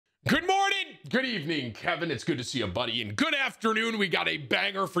Good morning, good evening, Kevin. It's good to see you, buddy. And good afternoon. We got a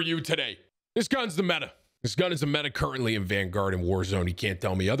banger for you today. This gun's the meta. This gun is the meta currently in Vanguard and Warzone. You can't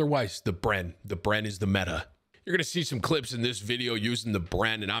tell me otherwise. The Bren is the meta. You're going to see some clips in this video using the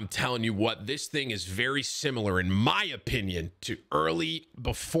Bren, and I'm telling you what, this thing is very similar, in my opinion, to early,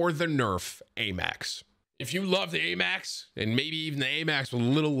 before the nerf, AMAX. If you love the AMAX, and maybe even the AMAX with a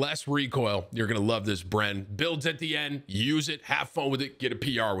little less recoil, you're going to love this Bren. Builds at the end, use it, have fun with it, get a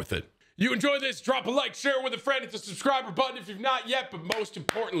PR with it. You enjoy this, drop a like, share it with a friend, hit the subscriber button if you've not yet, but most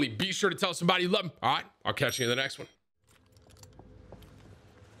importantly, be sure to tell somebody you love them. All right, I'll catch you in the next one.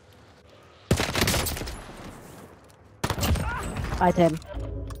 Hi, Tim.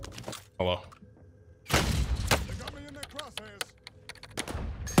 Hello. They got me in their crosshairs.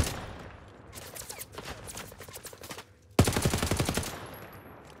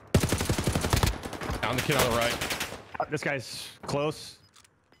 Down the kid on the right. This guy's close.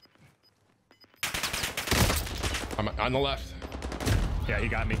 I'm on the left. Yeah, he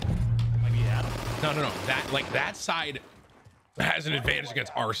got me. No. That side has an advantage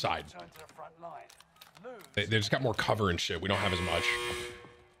against our side. They just got more cover and shit. We don't have as much.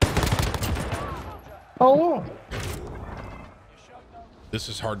 Oh, This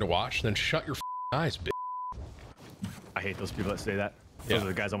is hard to watch. Then shut your eyes, bitch. I hate those people that say that. Those Yeah. are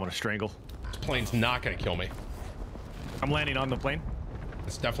the guys I want to strangle. This plane's not gonna kill me. I'm landing on the plane.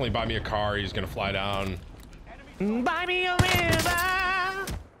 It's definitely buy me a car. He's gonna fly down. Buy me a river.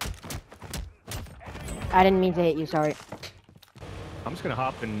 I didn't mean to hit you. Sorry. I'm just gonna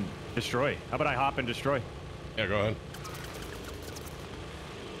hop and destroy. How about I hop and destroy? Yeah, go ahead.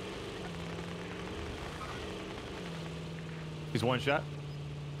 He's one shot.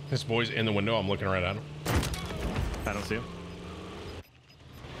 This boy's in the window. I'm looking right at him. I don't see him.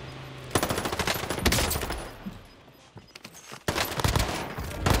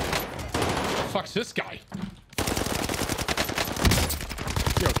 Fuck's this guy?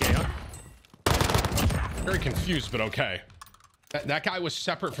 You're okay, huh? Very confused, but okay. That guy was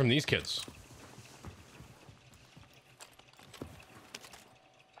separate from these kids.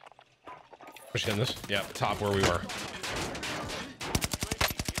 Push in this. Yeah, top where we were.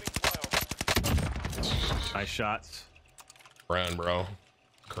 Nice shots. Bren, bro.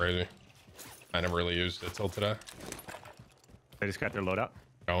 Crazy. I never really used it till today. They just got their loadout.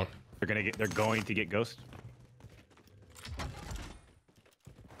 Going. They're going to get ghost.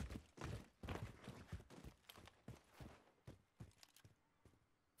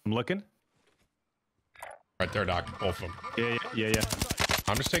 I'm looking. Right there, Doc. Both of them. Yeah.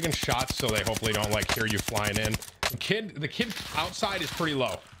 I'm just taking shots so they hopefully don't like hear you flying in. The kid outside is pretty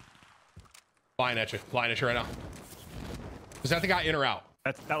low. Flying at you right now. Is that the guy in or out?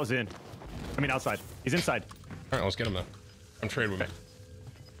 That was in. I mean outside. He's inside. All right, let's get him then. I'm trading with me.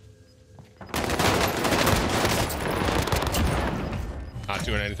 Not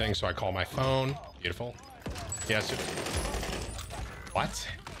doing anything, so I call my phone. Beautiful. Yes. What?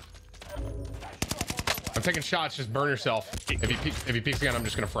 I'm taking shots. Just burn yourself. If he peeks again, I'm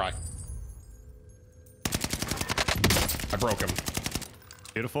just gonna fry. I broke him.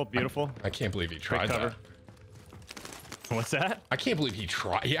 Beautiful. I can't believe he tried cover. that. What's that? I can't believe he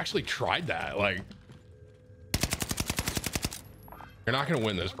tried. He actually tried that. Like, you're not gonna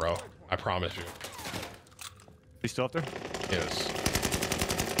win this, bro. I promise you. He's still up there? Yes.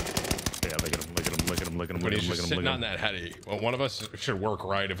 Yeah, look at him. But he's just sitting on that heady. Well, one of us should work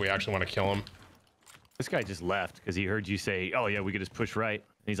right if we actually want to kill him. This guy just left because he heard you say, oh yeah, we could just push right.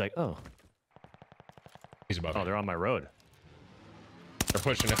 And he's like, oh. He's above Oh, me. they're on my road. They're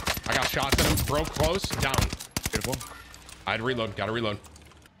pushing it. I got shots at him. Broke close. Down. Beautiful. I had to reload. Gotta reload.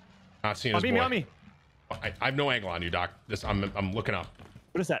 Not seeing his boy. On me. I have no angle on you, Doc. I'm looking up.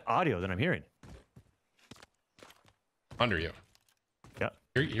 What is that audio that I'm hearing? Under you. Yeah.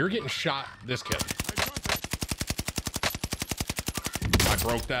 You're getting shot. This kid. I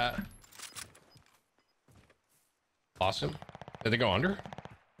broke that. Lost him. Did they go under?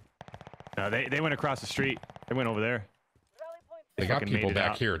 No, they went across the street. They went over there. They got fucking people made it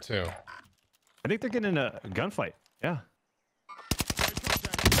back out. here too. I think they're getting in a gunfight. Yeah.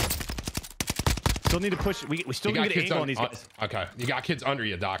 Still need to push. We still You need got to get kids an angle on on these guys. Okay. You got kids under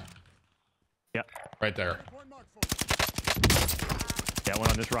you, Doc. Yeah. Right there. Yeah, one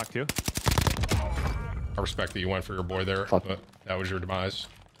on this rock too. I respect that you went for your boy there, but that was your demise.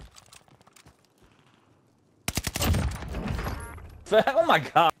 Oh my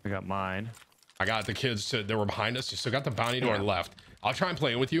god. I got mine. I got the kids that were behind us. You still got the bounty to our left. I'll try and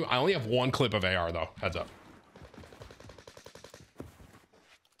play with you. I only have one clip of AR though. Heads up.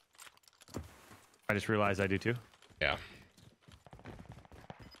 I just realized I do too. Yeah.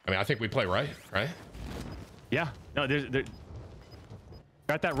 I mean, I think we play right? Yeah. No, they're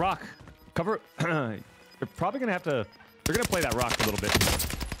at that rock. Cover. They're probably gonna have to. They're gonna play that rock a little bit.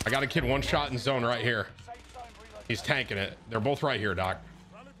 I got a kid one shot in zone right here. He's tanking it. They're both right here, Doc.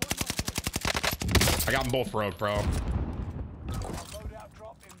 I got them both broke, bro.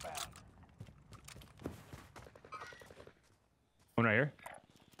 One right here.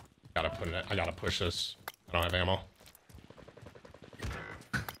 Gotta put it. I gotta push this. I don't have ammo.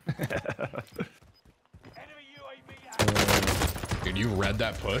 Dude, you read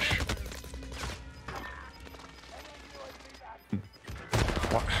that push?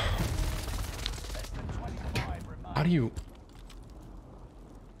 What? How do you?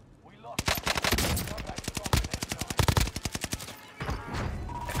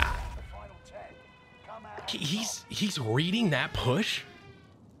 He's reading that push.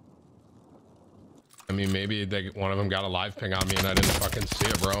 I mean, maybe one of them got a live ping on me and I didn't fucking see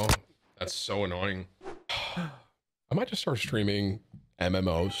it, bro. That's so annoying. I might just start streaming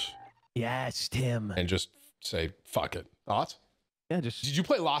MMOs. Yes, Tim. And just say, fuck it. Thoughts? Yeah, just. Did you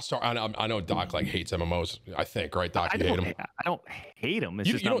play Lost Ark? I know Doc like hates MMOs. I think, right, Doc? You hate them. I don't hate them. It's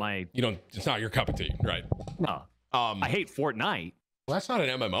just not my. You don't. It's not your cup of tea, right? No. I hate Fortnite. Well, that's not an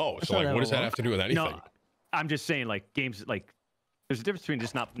MMO. So like, what does that have to do with anything? No, I'm just saying, like games like. There's a difference between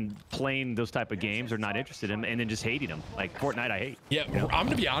just not playing those type of games or not interested in them and then just hating them. Like Fortnite, I hate. Yeah, you know? I'm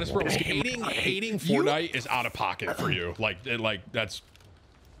gonna be honest, bro. Hating Fortnite is out of pocket for you. Like that's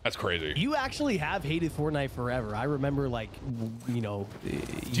crazy. You actually have hated Fortnite forever. I remember, like, you know.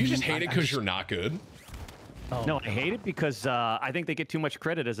 Do you just hate it because you're not good? Oh. No, I hate it because I think they get too much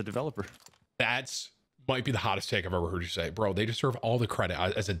credit as a developer. That's might be the hottest take I've ever heard you say, bro. They deserve all the credit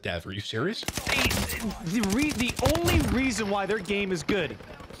as a dev. Are you serious? The only reason why their game is good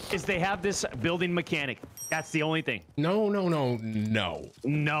is they have this building mechanic. That's the only thing. No.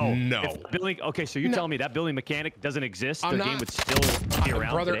 Okay, so you're telling me that building mechanic doesn't exist? The game would still be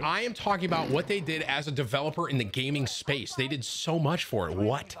around brother, today? I am talking about what they did as a developer in the gaming space. They did so much for it.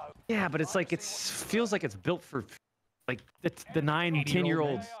 What? Yeah, but it's like feels like it's built for like the 9,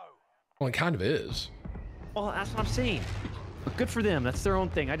 10-year-olds. Well, it kind of is. Well, that's what I'm saying. But good for them. That's their own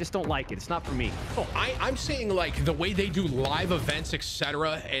thing. I just don't like it. It's not for me. Oh, I'm saying like the way they do live events,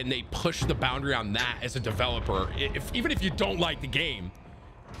 etc., and they push the boundary on that as a developer. Even if you don't like the game,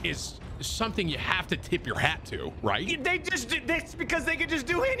 is something you have to tip your hat to, right? That's because they can just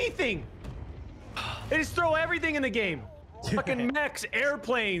do anything. They just throw everything in the game. Fucking mechs,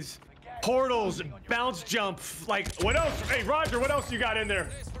 airplanes, portals, bounce jump. Like, what else? Hey, Roger, what else you got in there?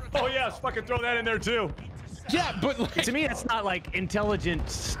 Oh, yes, fucking throw that in there, too. Yeah, but like, to me, it's not like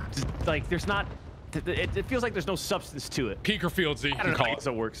intelligent. Like, there's not. It feels like there's no substance to it. Peeker Fields, you I call guess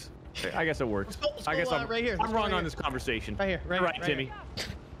it works. I guess it works. I guess I'm right here. I'm wrong on this conversation. Right here. You're right, Timmy.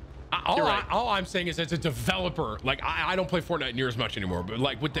 All I'm saying is, as a developer, like I don't play Fortnite near as much anymore, but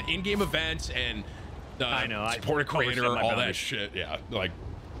like with the in-game events and the support a creator, all that shit, yeah, like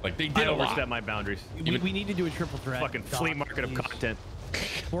they did a lot. Overstep my boundaries. We need to do a triple threat. Fucking flea market of content.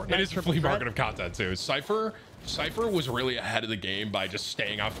 It is a flea market of content too. Cypher was really ahead of the game by just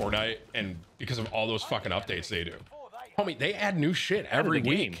staying on Fortnite, and because of all those fucking updates they do. Homie, they add new shit every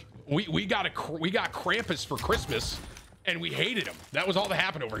week. We got Krampus for Christmas, and we hated him. That was all that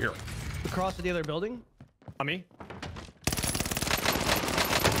happened over here. Across to the other building. On me.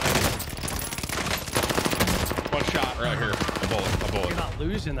 One shot right here. A bullet. You're not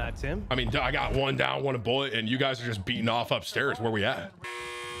losing that, Tim. I mean, I got one down, one a bullet, and you guys are just beating off upstairs. Where we at?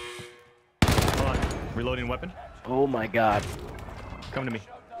 Hold on. Reloading weapon. Oh my god. Come to me.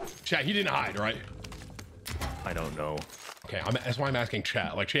 Chat, he didn't hide, right? I don't know. Okay, that's why I'm asking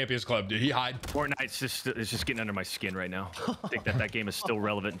chat. Like Champions Club, did he hide? Fortnite's just getting under my skin right now. I think that game is still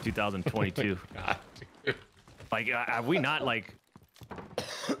relevant in 2022. God, like, have we not like?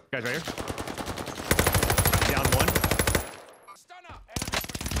 Guys, right here. Down one.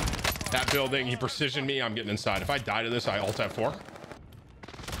 that building, he precisioned me. I'm getting inside. If I die to this, I ult F4.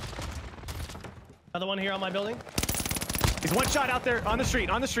 Another one here on my building. He's one shot out there on the street.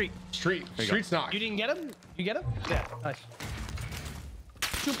 Street's knocked. You didn't get him? You get him? Yeah. Nice.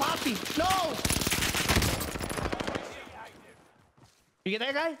 Shoot Poppy. No! You get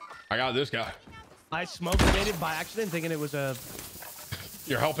that guy? I got this guy. I smoke grenaded by accident, thinking it was a.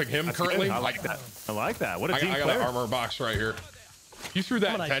 You're helping him currently? I like that. I like that. What a team I got player. an armor box right here. You threw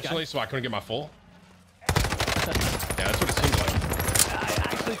that Nice intentionally guy. so I couldn't get my full? Yeah, that's what it seems like.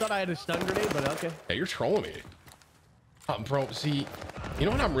 I actually thought I had a stun grenade, but okay. Hey, you're trolling me. Bro, see, you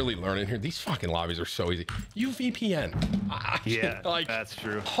know what I'm really learning here? These fucking lobbies are so easy. You VPN. Yeah, like, that's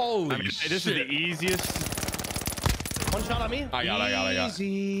true. Holy shit. This is the easiest. One shot on me. I got it.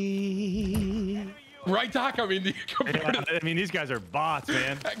 Easy. Right, Doc? I mean, I mean, these guys are bots,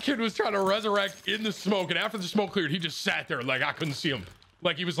 man. that kid was trying to resurrect in the smoke, and after the smoke cleared, he just sat there like I couldn't see him.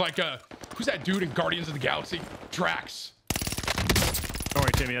 Like he was like, who's that dude in Guardians of the Galaxy? Drax. Don't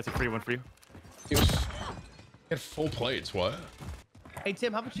worry, Timmy. That's a free one for you. He had full plates. What? Hey,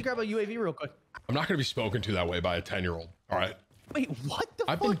 Tim, how about you grab a UAV real quick? I'm not going to be spoken to that way by a 10-year-old. All right. Wait, what the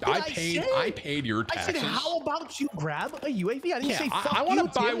fuck did I paid your I taxes. said, how about you grab a UAV? I didn't say fuck I want you,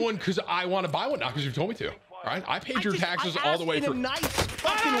 to buy Tim. one because I want to buy one, not because you told me to. All right. I paid your taxes all the way in a through. nice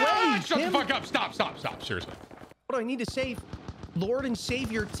fucking way, Shut Tim. the fuck up. Stop. Seriously. What do I need to say? Lord and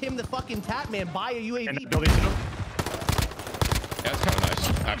Savior Tim the fucking Tatman buy a UAV. And that building, too. Yeah, it's kind of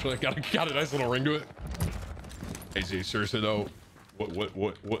nice. Actually, got a nice little ring to it. Hey Z, seriously though,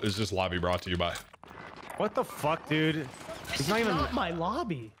 what is this lobby brought to you by? What the fuck, dude? It's not even my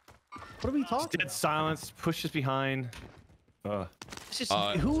lobby. What are we talking dead about? silence. Push us behind. This is,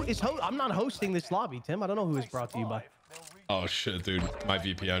 who is I'm not hosting this lobby, Tim. I don't know who is brought to you by. Oh shit, dude, my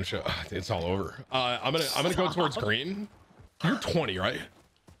VPN show. It's all over. I'm gonna go towards green. You're 20, right?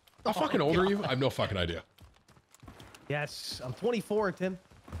 How fucking old are you? I have no fucking idea. Yes, I'm 24, Tim.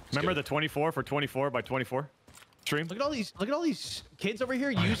 Remember the 24 for 24 by 24 stream? Look at all these kids over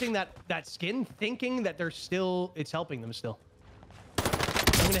here using that skin, thinking that it's helping them still. I'm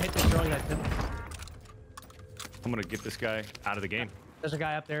gonna hit this throwing that, Tim. I'm gonna get this guy out of the game. There's a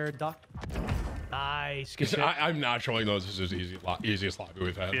guy up there, Doc. Nice. Good shit. I'm not showing those. This is the easiest lobby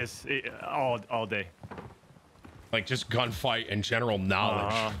we've had. Yes, all day. Like just gunfight and general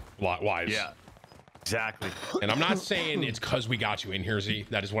knowledge wise. Yeah, exactly. And I'm not saying it's because we got you in here, Z.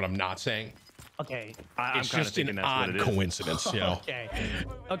 That is what I'm not saying. Okay. It's just an odd coincidence, you know.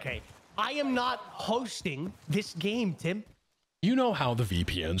 Okay. I am not hosting this game, Tim. You know how the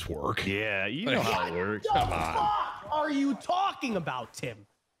VPNs work. Yeah, you know how it works. Come on. What are you talking about, Tim?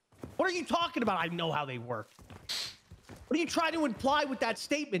 What are you talking about? I know how they work. What are you trying to imply with that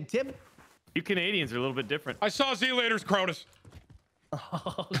statement, Tim? You Canadians are a little bit different. I saw Z later's Cronus.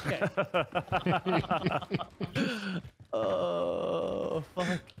 Okay. Oh,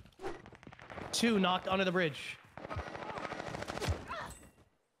 fuck. 2 knocked under the bridge.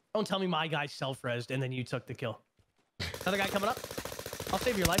 Don't tell me my guy self-resed and then you took the kill. Another guy coming up. I'll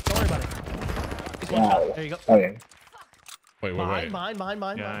save your life. Don't worry about it. He's one shot. There you go. Okay. Wait. Mine.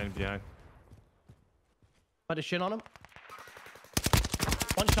 Behind. Put a shit on him.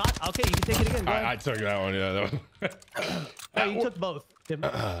 One shot. Okay, you can take it again. Go I ahead. took that one. Yeah. That one. No, you took both, Tim.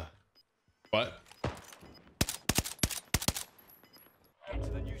 What?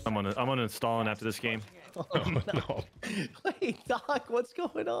 I'm gonna install after this game. Oh, no. Wait, Doc, what's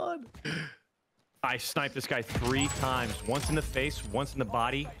going on? I sniped this guy 3 times. Once in the face, once in the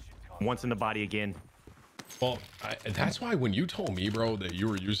body, once in the body again. Well, that's why when you told me, bro, that you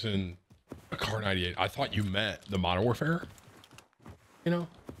were using a Car 98, I thought you meant the Modern Warfare. You know?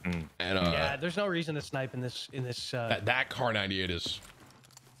 And Yeah, there's no reason to snipe in this. that Car 98 is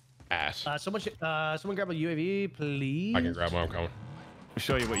ass. Someone grab a UAV, please. I can grab one. I'm coming. I'll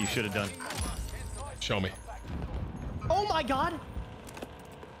show you what you should have done. Show me. Oh my God!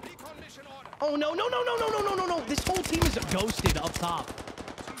 Oh no! This whole team is ghosted up top.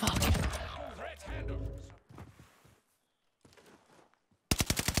 Fuck.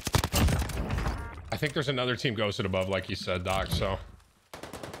 I think there's another team ghosted above, like you said, Doc. So.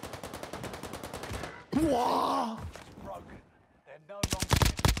 Whoa!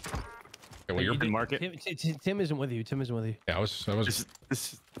 Okay, well, you're Good market. Tim isn't with you. Tim isn't with you. Yeah, I was.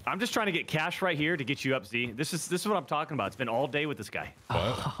 I'm just trying to get cash right here to get you up, Z. This is what I'm talking about. It's been all day with this guy.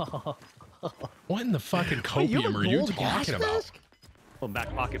 What? What in the fucking copium are you talking about? Little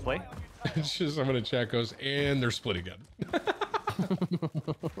back pocket play. It's just I'm gonna check goes and they're split again.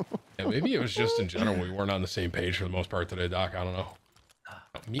 Yeah, maybe it was just in general we weren't on the same page for the most part today, Doc. I don't know.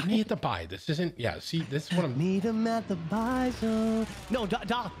 Meet me at the buy. This isn't. Yeah, see, this is what I'm. Meet him at the buy zone. No,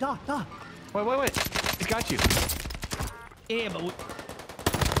 Doc. Wait. He's got you. Yeah, but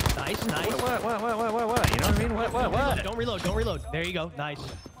nice. What? You know what I mean? What? Don't reload. There you go. Nice.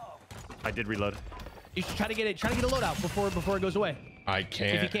 I did reload. You should try to get a loadout before it goes away. I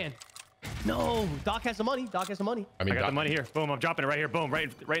can't. If you can. No, Doc has the money. I mean, I got the money here. Boom! I'm dropping it right here. Boom!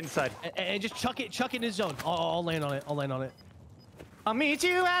 Right inside. And just chuck it in his zone. I'll land on it. I'll meet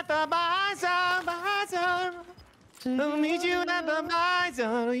you at the buy zone. I'll meet you at the buy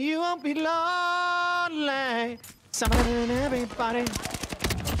zone. You won't be lonely. Someone and everybody.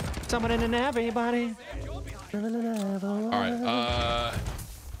 All right.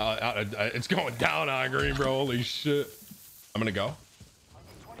 It's going down on green, bro. Holy shit. I'm gonna go.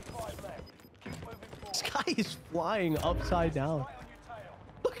 This guy guy is flying upside down.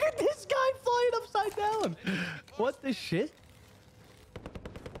 Look at this guy flying upside down. What the shit?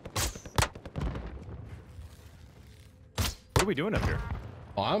 What are we doing up here?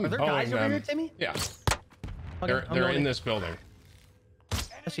 Oh, I'm Are there bowing guys over them. here, Timmy? Yeah, Okay, I'm they're loading. in this building.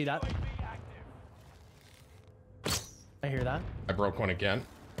 I see that. I hear that. I broke one again.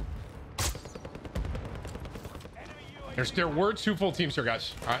 There were 2 full teams here,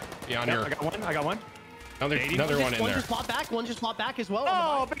 guys. All right, be on your. I got one. I got one. Another one in One there. just fought back. One just fought back as well.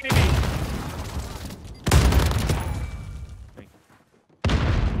 Oh, baby.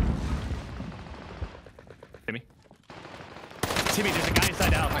 Timmy. Timmy, there's a guy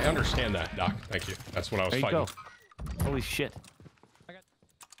inside out. I understand that, Doc. Thank you. That's what I was There you fighting. go. Holy shit. He's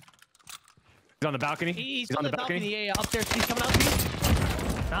on the balcony. He's on the balcony. Yeah, upstairs. He's coming out to you.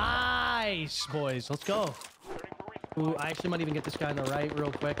 Nice, boys. Let's go. Ooh, I actually might even get this guy on the right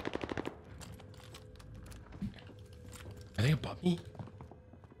real quick. Are they above me?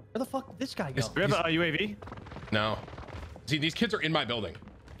 Where the fuck did this guy go? Do we have a UAV? No. See, these kids are in my building,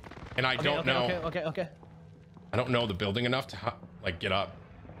 and I don't know. Okay. I don't know the building enough to like get up.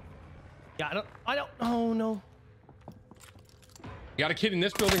 Yeah, I don't. Oh no. You got a kid in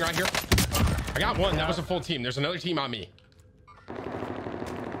this building right here. I got one. That was a full team. There's another team on me.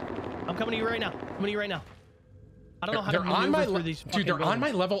 I'm coming to you right now. I don't know how to They're on my maneuver through these dude. They're fucking on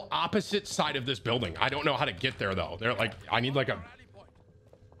my buildings. level, opposite side of this building. I don't know how to get there though. They're like, I need like a.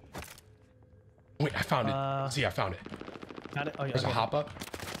 Wait, I found it. See, I found it. Got it. Oh yeah. There's a okay. hop up.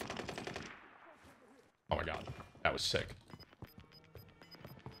 Oh my god, that was sick.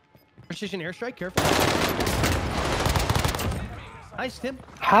 Precision airstrike. Careful. Nice, Tim.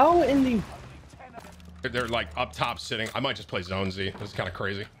 How in the... They're like up top sitting. I might just play Zone Z. This is kind of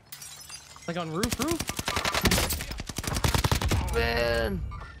crazy. Like on roof. Man.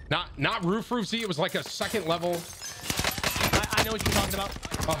 Not roof Z. It was like a second level. I know what you're talking about.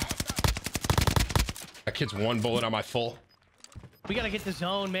 That kid's 1 bullet on my full. We gotta get the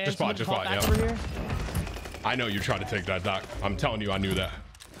zone, man. Just bought, Someone pop yeah. back over here. I know you tried to take that, Doc. I'm telling you, I knew that.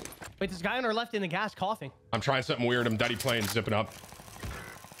 Wait, this guy on our left in the gas coughing. I'm trying something weird. I'm Daddy playing, zipping up.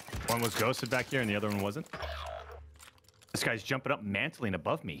 One was ghosted back here and the other one wasn't. This guy's jumping up, mantling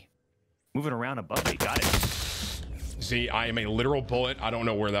above me. Moving around above me. Got it. See, I am a literal bullet. I don't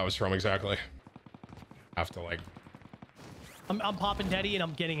know where that was from exactly. I have to like... I'm popping Teddy and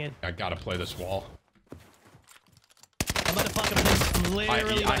I'm getting in. I gotta play this wall. I'm about to fuck him. I'm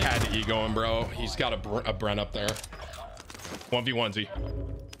literally I had to ego him, bro. He's got a Bren up there. 1v1Z.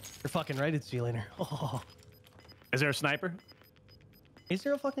 You're fucking right, it's Z-Laner. Oh. Is there a sniper? Is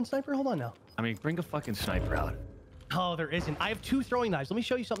there a fucking sniper? Hold on now. I mean, bring a fucking sniper out. Oh, there isn't. I have 2 throwing knives. Let me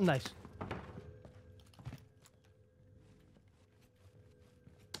show you something nice.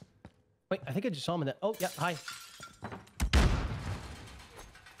 Wait, I think I just saw him in that. Oh, yeah, hi.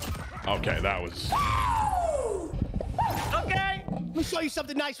 Okay, that was... Okay. Let me show you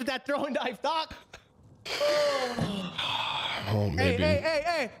something nice with that throwing knife, Doc. Oh, maybe.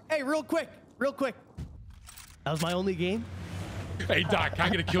 Hey, real quick. That was my only game. Hey, Doc, can I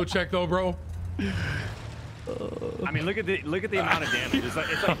get a kill check though, bro? I mean, look at the amount of damage. It's like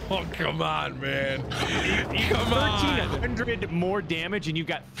Oh, come on, man. you Come on. 1,300 more damage, and you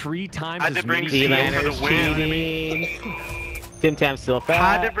got 3 times Had as to bring many Z damage. for the win. TimTam still Had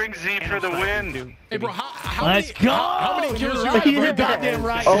fat. to bring Z for the win. Hey, bro, how Let's many, go. How many kills you have? You're Bro? goddamn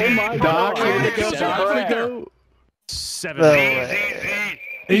right. Oh my god. How many kills you have right there? 7. No Z, way. Z, Z.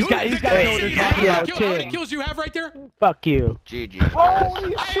 He's got no How they're talking Yeah, about. many Tim. kills you have right there? Fuck you. GG.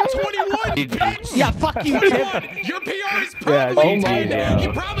 Holy I have 21, bitch. Yeah, fuck you, Tim. Your PR is Yeah, probably oh my 10. God.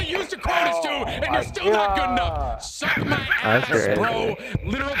 You probably used a Cronus too, and you're still not good enough. Suck my ass, great. bro.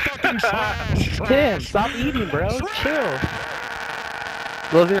 Literal fucking trash. Tim, stop eating, bro. Chill.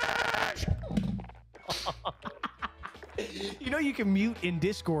 Those are- You know you can mute in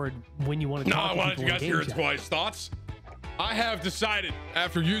Discord when you want to No, talk I to wanted people you guys in to hear game its chat. voice. Thoughts? I have decided,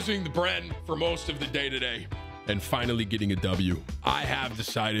 after using the Bren for most of the day today and finally getting a W, I have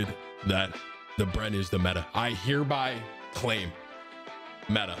decided that the Bren is the meta. I hereby claim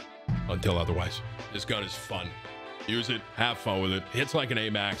meta until otherwise. This gun is fun. Use it, have fun with it. Hits like an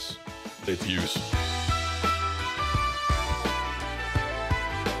AMAX. It's use.